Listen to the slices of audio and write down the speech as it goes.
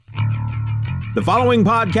The following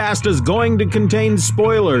podcast is going to contain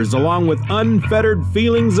spoilers along with unfettered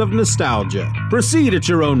feelings of nostalgia. Proceed at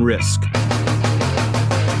your own risk.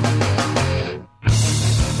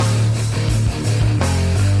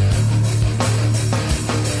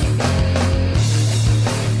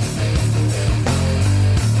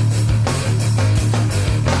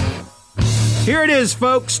 Here it is,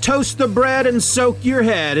 folks. Toast the bread and soak your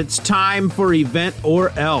head. It's time for Event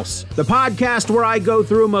or Else, the podcast where I go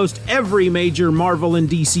through most every major Marvel and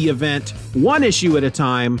DC event, one issue at a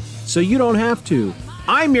time, so you don't have to.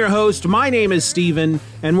 I'm your host, my name is Steven,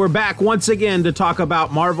 and we're back once again to talk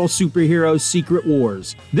about Marvel Superheroes Secret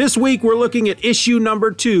Wars. This week we're looking at issue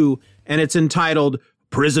number 2, and it's entitled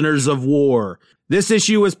Prisoners of War. This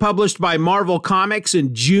issue was published by Marvel Comics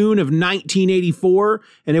in June of 1984,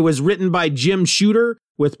 and it was written by Jim Shooter,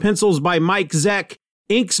 with pencils by Mike Zeck,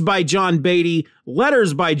 inks by John Beatty,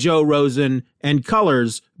 letters by Joe Rosen, and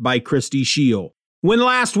colors by Christy Scheel. When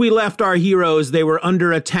last we left our heroes, they were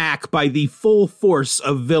under attack by the full force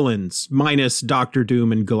of villains, minus Doctor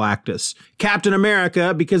Doom and Galactus. Captain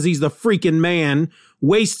America, because he's the freaking man,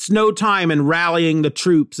 wastes no time in rallying the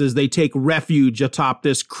troops as they take refuge atop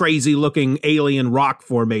this crazy-looking alien rock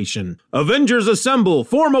formation. Avengers assemble,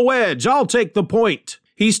 form a wedge, I'll take the point.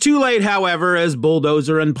 He's too late, however, as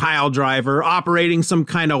Bulldozer and Piledriver, operating some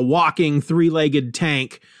kind of walking three-legged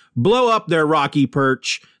tank, blow up their rocky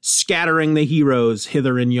perch, scattering the heroes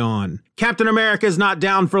hither and yon. Captain America's not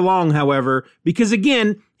down for long, however, because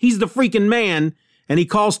again, he's the freaking man, and he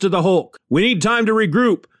calls to the Hulk. We need time to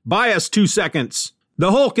regroup. Buy us 2 seconds.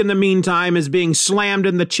 The Hulk, in the meantime, is being slammed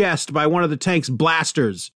in the chest by one of the tank's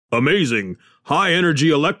blasters. Amazing. High-energy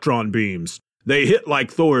electron beams. They hit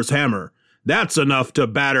like Thor's hammer. That's enough to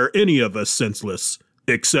batter any of us senseless.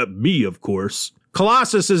 Except me, of course.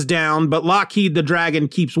 Colossus is down, but Lockheed the Dragon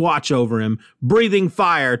keeps watch over him, breathing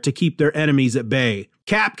fire to keep their enemies at bay.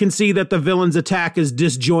 Cap can see that the villain's attack is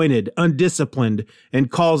disjointed, undisciplined, and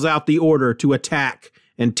calls out the order to attack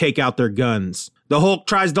and take out their guns. The Hulk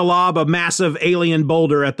tries to lob a massive alien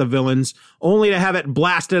boulder at the villains, only to have it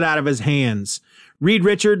blasted out of his hands. Reed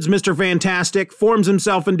Richards, Mr. Fantastic, forms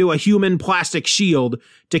himself into a human plastic shield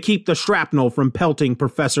to keep the shrapnel from pelting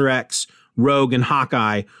Professor X, Rogue, and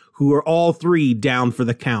Hawkeye, who are all three down for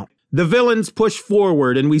the count. The villains push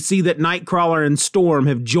forward, and we see that Nightcrawler and Storm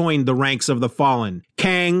have joined the ranks of the fallen.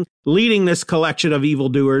 Kang, leading this collection of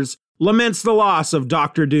evildoers, laments the loss of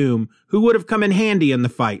Doctor Doom, who would have come in handy in the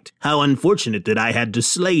fight. How unfortunate that I had to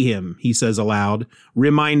slay him, he says aloud,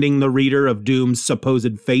 reminding the reader of Doom's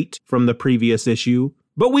supposed fate from the previous issue.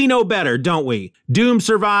 But we know better, don't we? Doom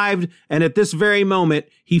survived, and at this very moment,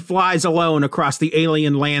 he flies alone across the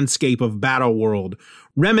alien landscape of Battleworld,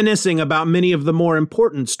 reminiscing about many of the more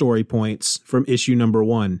important story points from issue number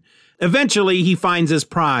 1. Eventually, he finds his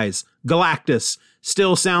prize, Galactus,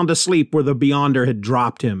 still sound asleep where the Beyonder had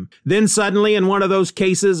dropped him. Then suddenly, in one of those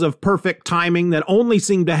cases of perfect timing that only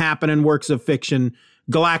seem to happen in works of fiction,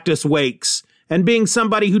 Galactus wakes, and being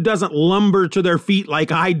somebody who doesn't lumber to their feet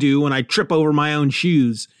like I do when I trip over my own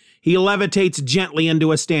shoes, he levitates gently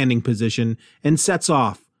into a standing position and sets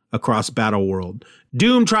off across Battleworld.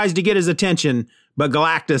 Doom tries to get his attention, but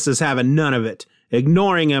Galactus is having none of it,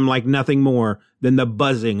 ignoring him like nothing more than the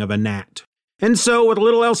buzzing of a gnat. And so, with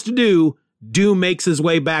little else to do, Doom makes his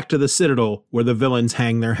way back to the Citadel where the villains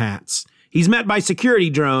hang their hats. He's met by security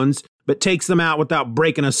drones, but takes them out without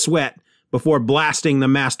breaking a sweat before blasting the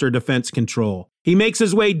master defense control. He makes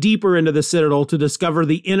his way deeper into the Citadel to discover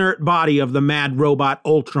the inert body of the mad robot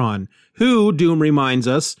Ultron, who, Doom reminds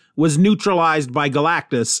us, was neutralized by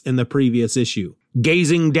Galactus in the previous issue.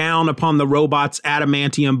 Gazing down upon the robot's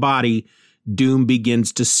adamantium body, Doom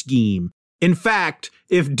begins to scheme. In fact,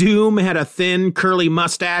 if Doom had a thin, curly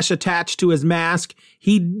mustache attached to his mask,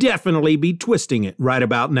 he'd definitely be twisting it right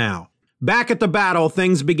about now. Back at the battle,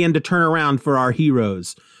 things begin to turn around for our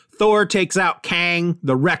heroes. Thor takes out Kang,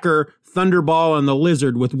 the Wrecker, Thunderball, and the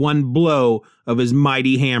Lizard with one blow of his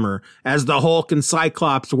mighty hammer, as the Hulk and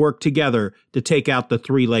Cyclops work together to take out the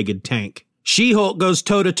three-legged tank. She-Hulk goes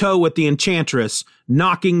toe-to-toe with the Enchantress,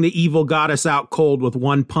 knocking the evil goddess out cold with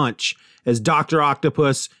one punch, as Dr.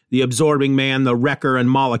 Octopus, the Absorbing Man, the Wrecker,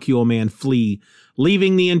 and Molecule Man flee,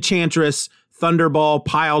 leaving the Enchantress, Thunderball,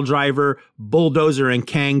 Piledriver, Bulldozer, and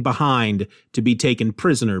Kang behind to be taken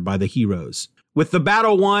prisoner by the heroes. With the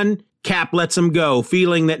battle won, Cap lets him go,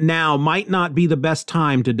 feeling that now might not be the best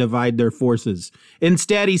time to divide their forces.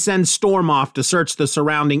 Instead, he sends Storm off to search the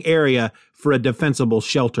surrounding area for a defensible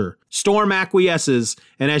shelter. Storm acquiesces,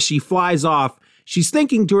 and as she flies off, she's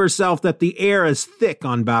thinking to herself that the air is thick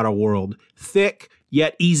on Battleworld. Thick,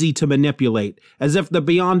 yet easy to manipulate, as if the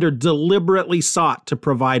Beyonder deliberately sought to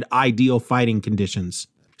provide ideal fighting conditions.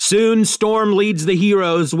 Soon, Storm leads the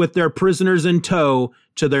heroes with their prisoners in tow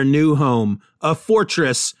to their new home, a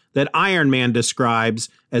fortress that Iron Man describes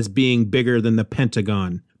as being bigger than the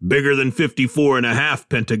Pentagon. Bigger than 54.5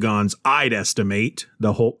 Pentagons, I'd estimate,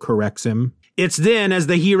 the Hulk corrects him. It's then, as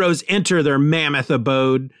the heroes enter their mammoth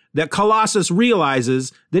abode, that Colossus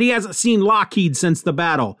realizes that he hasn't seen Lockheed since the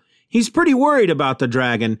battle. He's pretty worried about the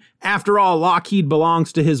dragon. After all, Lockheed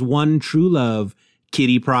belongs to his one true love,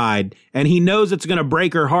 Kitty Pryde, and he knows it's going to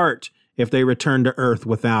break her heart if they return to Earth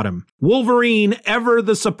without him. Wolverine, ever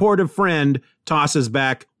the supportive friend, tosses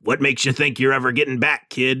back, "What makes you think you're ever getting back,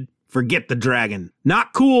 kid? Forget the dragon."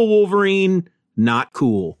 Not cool, Wolverine. Not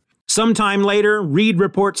cool. Sometime later, Reed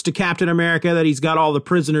reports to Captain America that he's got all the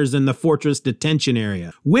prisoners in the fortress detention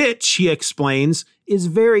area, which, he explains, is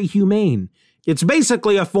very humane. It's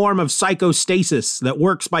basically a form of psychostasis that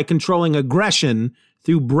works by controlling aggression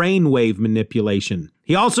through brainwave manipulation.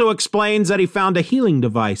 He also explains that he found a healing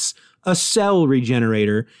device, a cell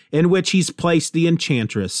regenerator, in which he's placed the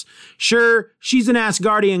Enchantress. Sure, she's an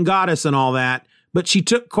Asgardian goddess and all that, but she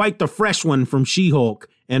took quite the fresh one from She-Hulk,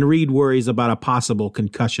 and Reed worries about a possible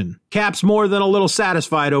concussion. Cap's more than a little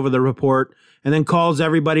satisfied over the report, and then calls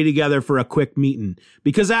everybody together for a quick meeting.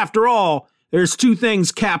 Because after all, there's two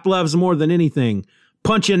things Cap loves more than anything: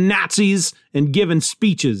 punching Nazis and giving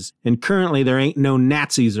speeches, and currently there ain't no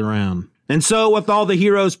Nazis around. And so, with all the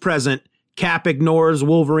heroes present, Cap ignores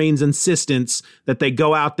Wolverine's insistence that they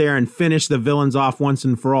go out there and finish the villains off once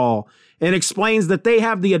and for all, and explains that they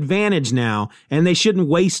have the advantage now, and they shouldn't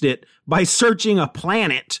waste it by searching a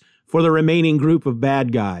planet for the remaining group of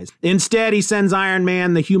bad guys. Instead, he sends Iron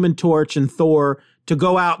Man, the Human Torch, and Thor to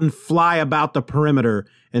go out and fly about the perimeter,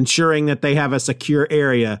 ensuring that they have a secure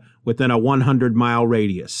area within a 100-mile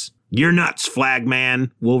radius. "You're nuts,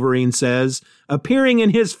 Flagman," Wolverine says, appearing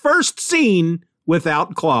in his first scene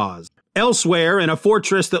without claws. Elsewhere, in a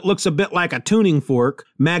fortress that looks a bit like a tuning fork,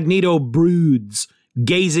 Magneto broods,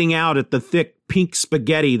 gazing out at the thick pink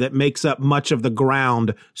spaghetti that makes up much of the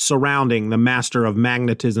ground surrounding the Master of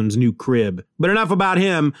Magnetism's new crib. But enough about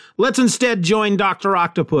him. Let's instead join Dr.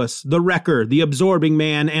 Octopus, the Wrecker, the Absorbing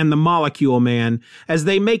Man, and the Molecule Man as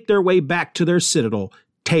they make their way back to their citadel,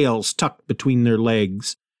 tails tucked between their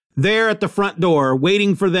legs. There at the front door,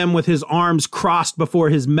 waiting for them with his arms crossed before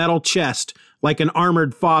his metal chest, like an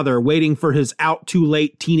armored father waiting for his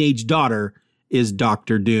out-too-late teenage daughter, is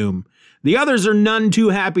Dr. Doom. The others are none too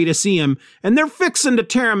happy to see him, and they're fixing to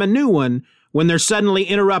tear him a new one when they're suddenly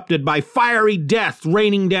interrupted by fiery death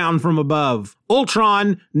raining down from above.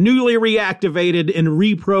 Ultron, newly reactivated and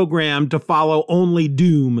reprogrammed to follow only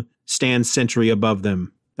Doom, stands sentry above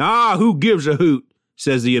them. "Ah, who gives a hoot?"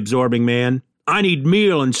 says the Absorbing Man. "I need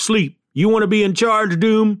meal and sleep. You want to be in charge,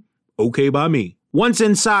 Doom? Okay by me." Once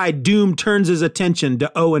inside, Doom turns his attention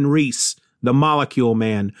to Owen Reese, the Molecule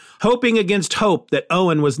Man, hoping against hope that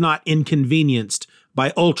Owen was not inconvenienced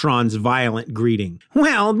by Ultron's violent greeting.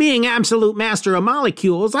 "Well, being absolute master of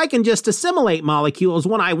molecules, I can just assimilate molecules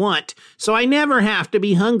when I want, so I never have to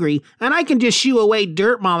be hungry, and I can just shoo away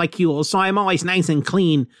dirt molecules, so I'm always nice and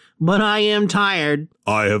clean. But I am tired."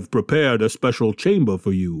 "I have prepared a special chamber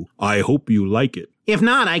for you. I hope you like it." "If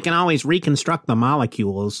not, I can always reconstruct the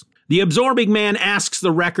molecules." The Absorbing Man asks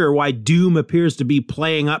the Wrecker why Doom appears to be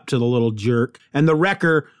playing up to the little jerk, and the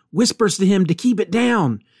Wrecker whispers to him to keep it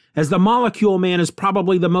down, as the Molecule Man is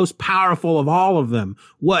probably the most powerful of all of them.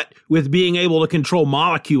 What with being able to control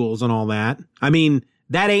molecules and all that. I mean,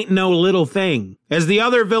 that ain't no little thing. As the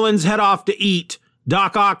other villains head off to eat,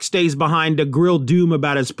 Doc Ock stays behind to grill Doom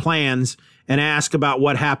about his plans and ask about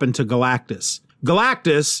what happened to Galactus.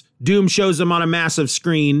 Galactus, Doom shows him on a massive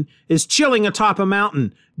screen, is chilling atop a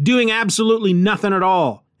mountain, doing absolutely nothing at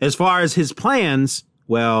all. As far as his plans,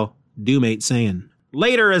 well, Doom ain't saying.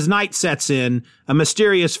 Later, as night sets in, a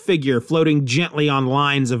mysterious figure floating gently on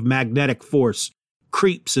lines of magnetic force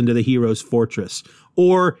creeps into the hero's fortress,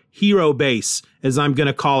 or hero base, as I'm going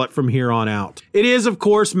to call it from here on out. It is, of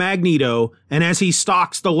course, Magneto, and as he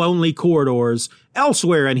stalks the lonely corridors,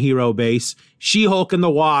 elsewhere in Hero Base, She-Hulk and the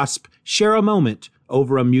Wasp share a moment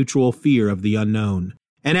over a mutual fear of the unknown.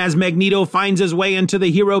 And as Magneto finds his way into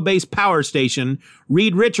the Hero Base power station,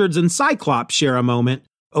 Reed Richards and Cyclops share a moment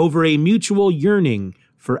over a mutual yearning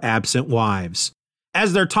for absent wives.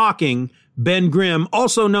 As they're talking, Ben Grimm,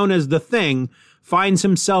 also known as The Thing, finds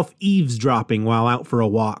himself eavesdropping while out for a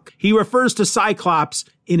walk. He refers to Cyclops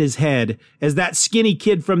in his head as that skinny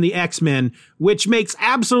kid from the X-Men, which makes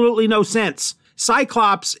absolutely no sense.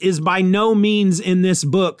 Cyclops is by no means in this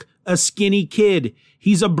book a skinny kid.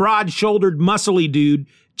 He's a broad-shouldered, muscly dude,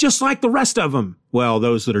 just like the rest of them. Well,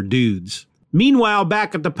 those that are dudes. Meanwhile,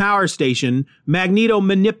 back at the power station, Magneto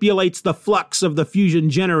manipulates the flux of the fusion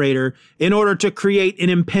generator in order to create an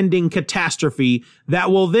impending catastrophe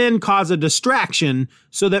that will then cause a distraction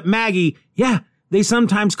so that Maggie, they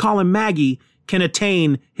sometimes call him Maggie, can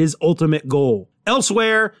attain his ultimate goal.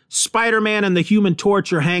 Elsewhere, Spider-Man and the Human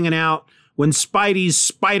Torch are hanging out when Spidey's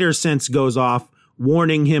spider sense goes off,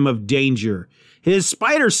 warning him of danger. His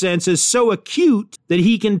spider sense is so acute that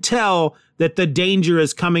he can tell that the danger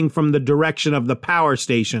is coming from the direction of the power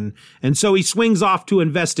station, and so he swings off to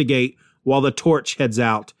investigate while the Torch heads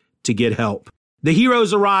out to get help. The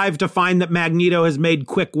heroes arrive to find that Magneto has made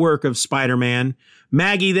quick work of Spider-Man.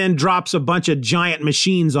 Maggie then drops a bunch of giant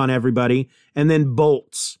machines on everybody and then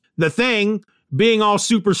bolts. The Thing, being all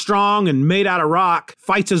super strong and made out of rock,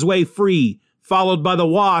 fights his way free, followed by the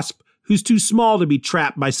Wasp, who's too small to be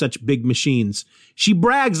trapped by such big machines. She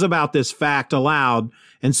brags about this fact aloud,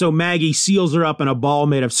 and so Maggie seals her up in a ball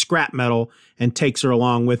made of scrap metal and takes her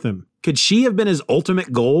along with him. Could she have been his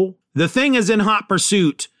ultimate goal? The Thing is in hot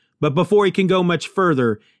pursuit, but before he can go much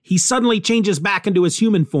further, he suddenly changes back into his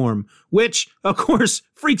human form, which, of course,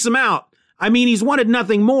 freaks him out. I mean, he's wanted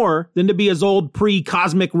nothing more than to be his old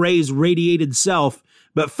pre-cosmic rays radiated self,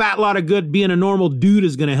 but fat lot of good being a normal dude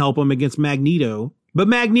is going to help him against Magneto. But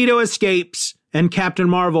Magneto escapes, and Captain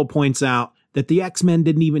Marvel points out that the X-Men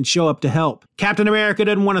didn't even show up to help. Captain America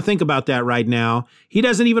doesn't want to think about that right now. He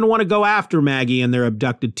doesn't even want to go after Maggie and their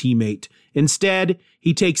abducted teammate. Instead,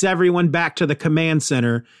 he takes everyone back to the command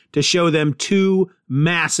center to show them two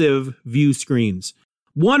massive view screens.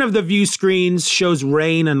 One of the view screens shows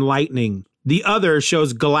rain and lightning. The other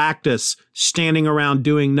shows Galactus standing around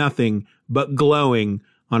doing nothing but glowing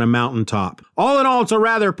on a mountaintop. All in all, it's a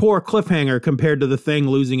rather poor cliffhanger compared to the Thing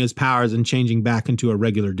losing his powers and changing back into a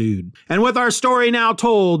regular dude. And with our story now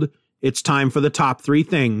told, it's time for the top 3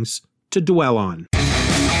 things to dwell on.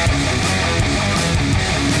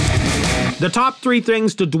 The top 3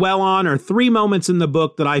 things to dwell on are 3 moments in the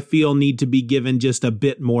book that I feel need to be given just a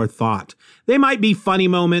bit more thought. They might be funny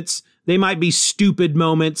moments. They might be stupid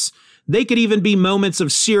moments. They could even be moments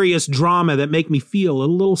of serious drama that make me feel a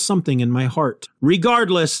little something in my heart.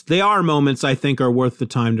 Regardless, they are moments I think are worth the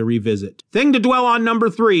time to revisit. Thing to dwell on number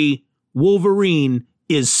 3, Wolverine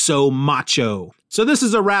is so macho. So this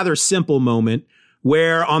is a rather simple moment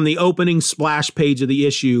where on the opening splash page of the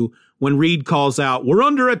issue, when Reed calls out, "We're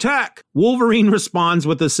under attack," Wolverine responds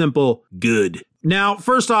with a simple, "Good." Now,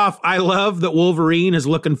 first off, I love that Wolverine is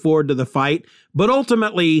looking forward to the fight, but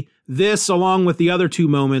ultimately, this, along with the other 2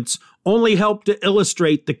 moments, only help to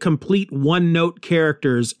illustrate the complete one-note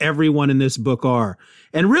characters everyone in this book are.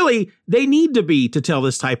 And really, they need to be to tell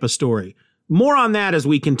this type of story. More on that as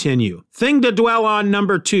we continue. Thing to dwell on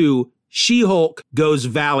number 2, She-Hulk goes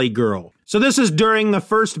Valley Girl. So this is during the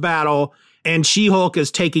first battle, and She-Hulk is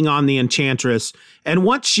taking on the Enchantress. And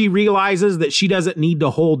once she realizes that she doesn't need to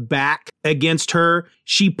hold back against her,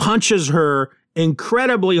 she punches her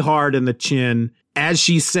incredibly hard in the chin as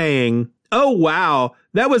she's saying, "Oh, wow,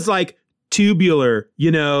 that was like tubular,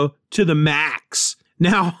 to the max."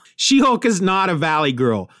 Now, She-Hulk is not a Valley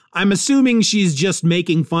Girl. I'm assuming she's just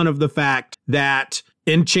making fun of the fact that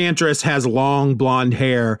Enchantress has long blonde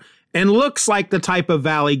hair and looks like the type of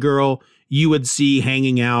Valley Girl you would see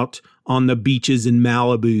hanging out on the beaches in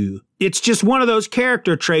Malibu. It's just one of those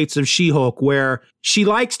character traits of She-Hulk where she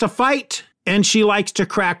likes to fight and she likes to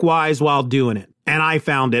crack wise while doing it. And I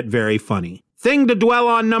found it very funny. Thing to dwell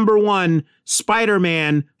on number 1,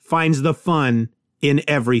 Spider-Man finds the fun in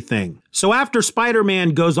everything. So after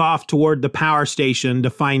Spider-Man goes off toward the power station to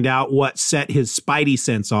find out what set his Spidey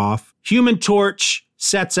sense off, Human Torch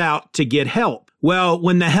sets out to get help. Well,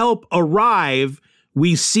 when the help arrive,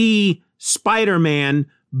 we see Spider-Man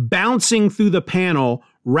bouncing through the panel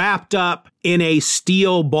wrapped up in a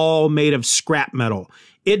steel ball made of scrap metal.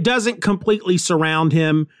 It doesn't completely surround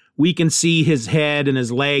him. We can see his head and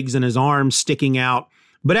his legs and his arms sticking out.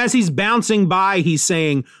 But as he's bouncing by, he's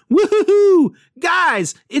saying, "Woohoo!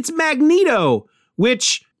 Guys, it's Magneto!"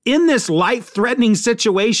 Which, in this life-threatening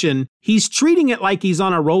situation, he's treating it like he's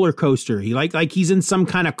on a roller coaster. Like he's in some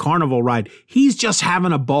kind of carnival ride. He's just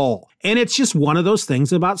having a ball. And it's just one of those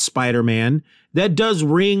things about Spider-Man that does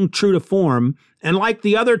ring true to form. And like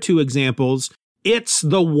the other 2 examples, it's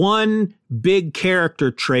the one big character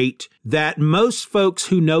trait that most folks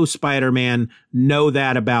who know Spider-Man know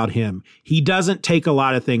that about him. He doesn't take a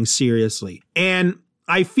lot of things seriously. And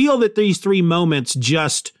I feel that these 3 moments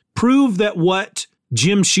just prove that what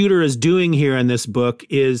Jim Shooter is doing here in this book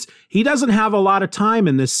is he doesn't have a lot of time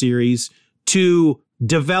in this series to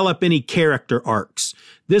develop any character arcs.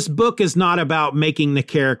 This book is not about making the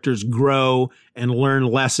characters grow and learn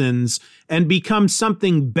lessons and become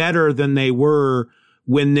something better than they were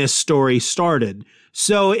when this story started.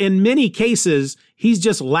 So in many cases, he's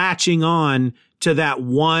just latching on to that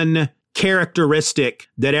one characteristic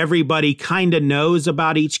that everybody kind of knows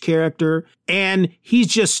about each character, and he's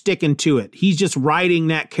just sticking to it. He's just riding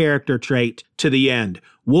that character trait to the end.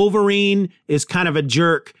 Wolverine is kind of a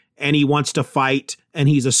jerk, and he wants to fight, and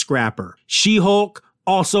he's a scrapper. She-Hulk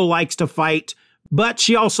also likes to fight, but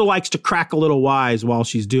she also likes to crack a little wise while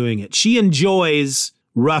she's doing it. She enjoys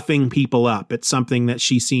roughing people up. It's something that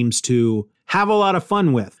she seems to have a lot of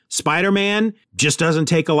fun with. Spider-Man just doesn't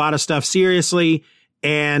take a lot of stuff seriously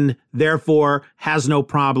and therefore has no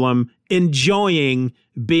problem enjoying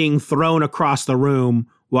being thrown across the room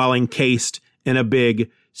while encased in a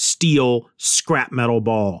big steel scrap metal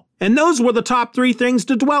ball. And those were the top 3 things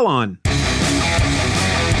to dwell on.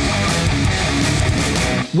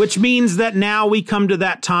 Which means that now we come to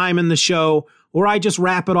that time in the show where I just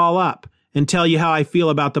wrap it all up and tell you how I feel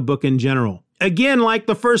about the book in general. Again, like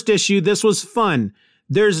the first issue, this was fun.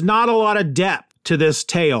 There's not a lot of depth to this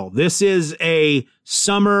tale. This is a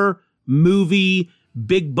summer movie,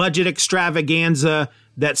 big budget extravaganza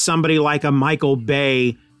that somebody like a Michael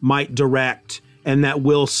Bay might direct and that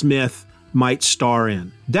Will Smith might star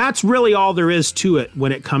in. That's really all there is to it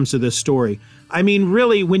when it comes to this story. I mean,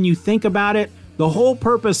 really, when you think about it, the whole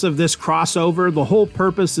purpose of this crossover, the whole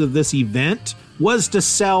purpose of this event was to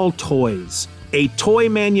sell toys. A toy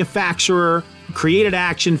manufacturer created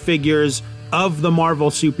action figures of the Marvel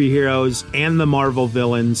superheroes and the Marvel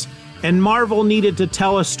villains, and Marvel needed to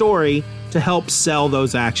tell a story to help sell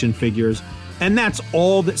those action figures, and that's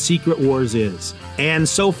all that Secret Wars is. And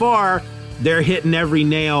so far, they're hitting every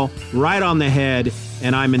nail right on the head,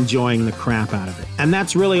 and I'm enjoying the crap out of it. And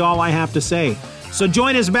that's really all I have to say. So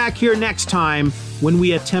join us back here next time when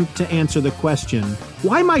we attempt to answer the question,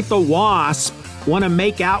 why might the Wasp want to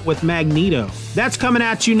make out with Magneto? That's coming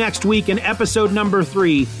at you next week in episode number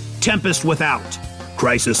 3, Tempest Without,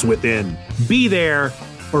 Crisis Within. Be there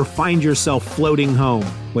or find yourself floating home.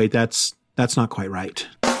 Wait, that's not quite right.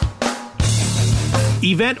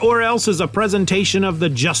 Event or Else is a presentation of the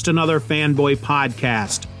Just Another Fanboy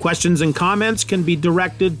podcast. Questions and comments can be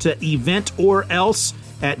directed to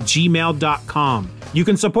eventorelse@gmail.com. You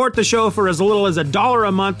can support the show for as little as $1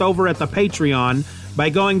 a month over at the Patreon by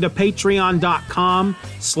going to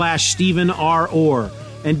patreon.com/Stephen R. Orr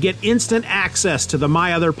and get instant access to the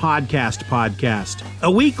My Other podcast,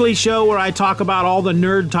 a weekly show where I talk about all the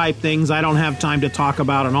nerd type things I don't have time to talk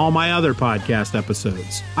about in all my other podcast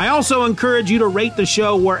episodes. I also encourage you to rate the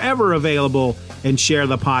show wherever available and share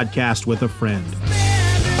the podcast with a friend.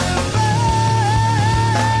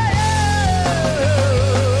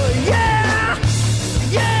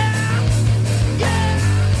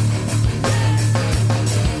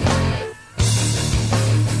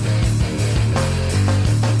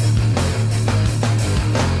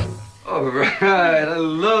 All right, I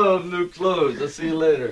love new clothes. I'll see you later.